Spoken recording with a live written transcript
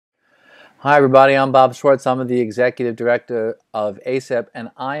Hi, everybody. I'm Bob Schwartz. I'm the Executive Director of ACEP,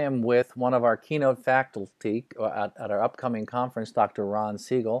 and I am with one of our keynote faculty at our upcoming conference, Dr. Ron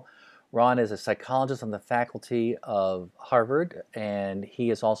Siegel. Ron is a psychologist on the faculty of Harvard, and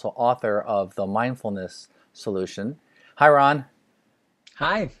he is also author of the Mindfulness Solution. Hi, Ron.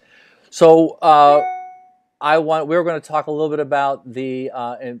 Hi. So, we're going to talk a little bit about the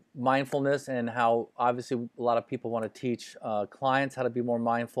mindfulness and how obviously a lot of people want to teach clients how to be more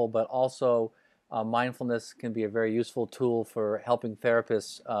mindful, but also mindfulness can be a very useful tool for helping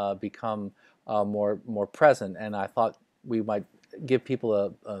therapists become more present. And I thought we might give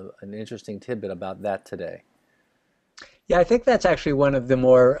people an interesting tidbit about that today. Yeah, I think that's actually one of the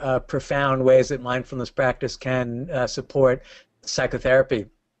more profound ways that mindfulness practice can support psychotherapy.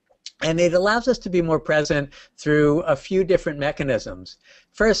 And it allows us to be more present through a few different mechanisms.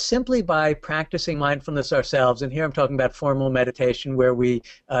 First, simply by practicing mindfulness ourselves, and here I'm talking about formal meditation where we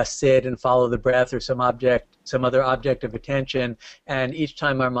sit and follow the breath or some other object of attention, and each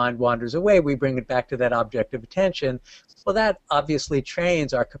time our mind wanders away, we bring it back to that object of attention. Well, that obviously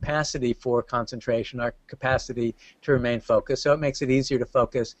trains our capacity for concentration, our capacity to remain focused, so it makes it easier to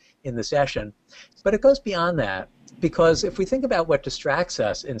focus in the session. But it goes beyond that. Because if we think about what distracts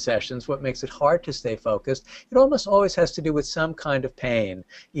us in sessions, what makes it hard to stay focused, it almost always has to do with some kind of pain.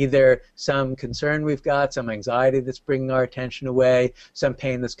 Either some concern we've got, some anxiety that's bringing our attention away, some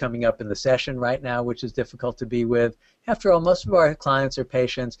pain that's coming up in the session right now, which is difficult to be with. After all, most of our clients or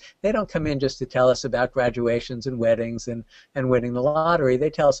patients, they don't come in just to tell us about graduations and weddings and winning the lottery.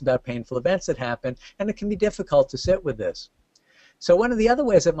 They tell us about painful events that happen, and it can be difficult to sit with this. So one of the other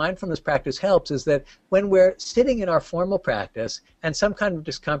ways that mindfulness practice helps is that when we're sitting in our formal practice and some kind of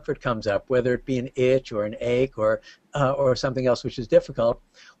discomfort comes up, whether it be an itch or an ache or something else which is difficult,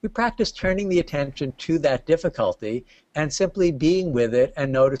 we practice turning the attention to that difficulty and simply being with it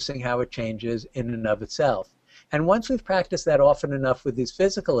and noticing how it changes in and of itself. And once we've practiced that often enough with these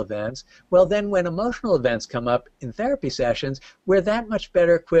physical events, well, then when emotional events come up in therapy sessions, we're that much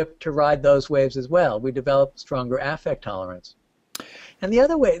better equipped to ride those waves as well. We develop stronger affect tolerance. And the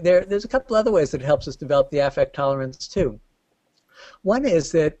other way, there's a couple other ways that it helps us develop the affect tolerance too. One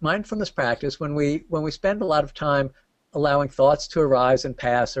is that mindfulness practice, when we spend a lot of time allowing thoughts to arise and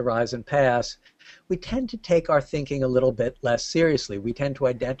pass, we tend to take our thinking a little bit less seriously. We tend to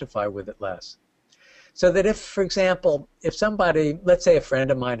identify with it less. So that if, for example, if somebody, let's say a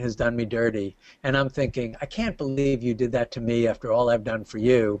friend of mine has done me dirty, and I'm thinking, I can't believe you did that to me after all I've done for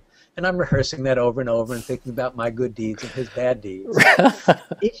you, and I'm rehearsing that over and over and thinking about my good deeds and his bad deeds.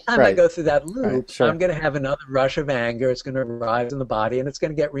 Each time I Right, go through that right, loop, I'm sure. going to have another rush of anger. It's going to arise in the body, and it's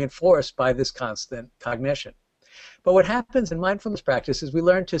going to get reinforced by this constant cognition. But what happens in mindfulness practice is we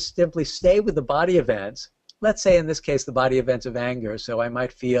learn to simply stay with the body events. Let's say in this case the body events of anger. So I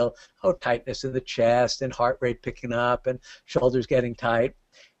might feel tightness in the chest and heart rate picking up and shoulders getting tight,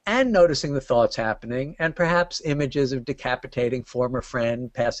 and noticing the thoughts happening, and perhaps images of decapitating former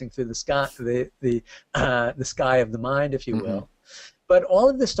friend passing through the sky, the sky of the mind, if you Hmm. will. But all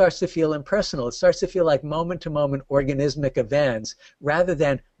of this starts to feel impersonal. It starts to feel like moment-to-moment organismic events rather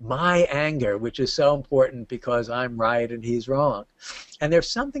than my anger, which is so important because I'm right and he's wrong. And there's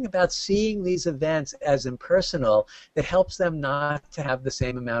something about seeing these events as impersonal that helps them not to have the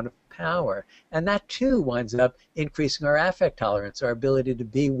same amount of power. And that too winds up increasing our affect tolerance, our ability to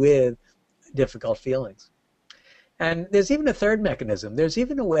be with difficult feelings. And there's even a third mechanism. There's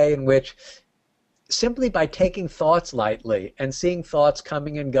even a way in which simply by taking thoughts lightly and seeing thoughts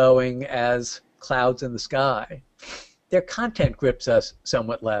coming and going as clouds in the sky, their content grips us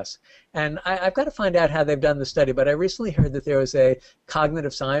somewhat less. And I've got to find out how they've done the study, but I recently heard that there was a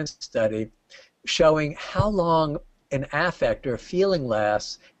cognitive science study showing how long an affect or a feeling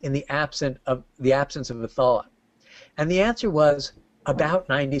lasts in the absence of a thought. And the answer was about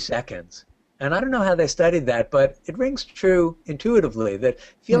 90 seconds. And I don't know how they studied that, but it rings true intuitively that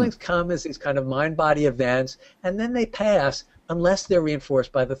Hmm. feelings come as these kind of mind-body events, and then they pass unless they're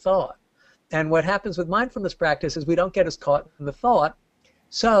reinforced by the thought. And what happens with mindfulness practice is we don't get as caught in the thought,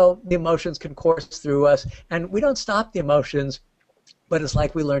 so the emotions can course through us, and we don't stop the emotions, but it's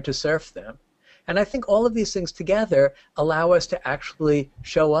like we learn to surf them. And I think all of these things together allow us to actually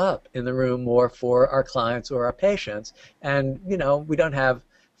show up in the room more for our clients or our patients. And, we don't have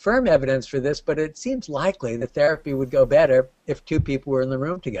firm evidence for this, but it seems likely that therapy would go better if two people were in the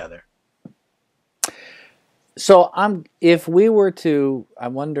room together. So if we were to,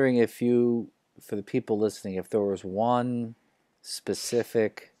 I'm wondering if for the people listening, if there was one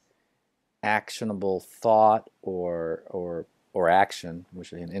specific actionable thought or action,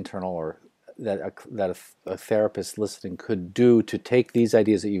 which is an internal or a therapist listening could do to take these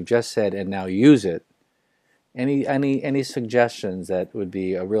ideas that you've just said and now use it? Any suggestions that would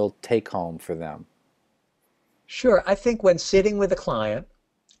be a real take home for them? Sure. I think when sitting with a client,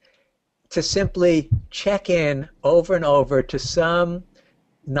 to simply check in over and over to some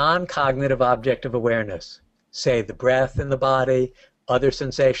non-cognitive object of awareness, say the breath in the body, other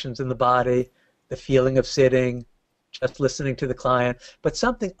sensations in the body, the feeling of sitting, just listening to the client, but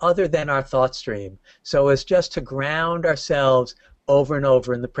something other than our thought stream. So as just to ground ourselves over and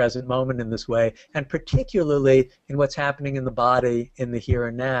over in the present moment in this way, and particularly in what's happening in the body in the here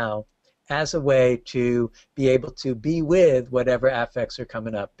and now, as a way to be able to be with whatever affects are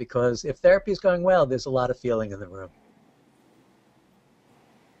coming up. Because if therapy is going well, there's a lot of feeling in the room.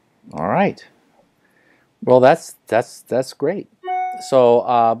 All right. Well, that's great.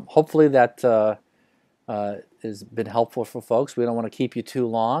 So hopefully that has been helpful for folks. We don't want to keep you too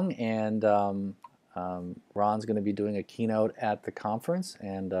long, and Ron's going to be doing a keynote at the conference,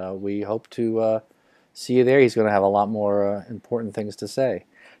 and we hope to see you there. He's going to have a lot more important things to say.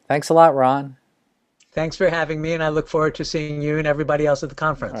 Thanks a lot, Ron. Thanks for having me, and I look forward to seeing you and everybody else at the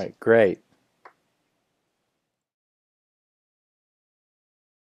conference. All right, great.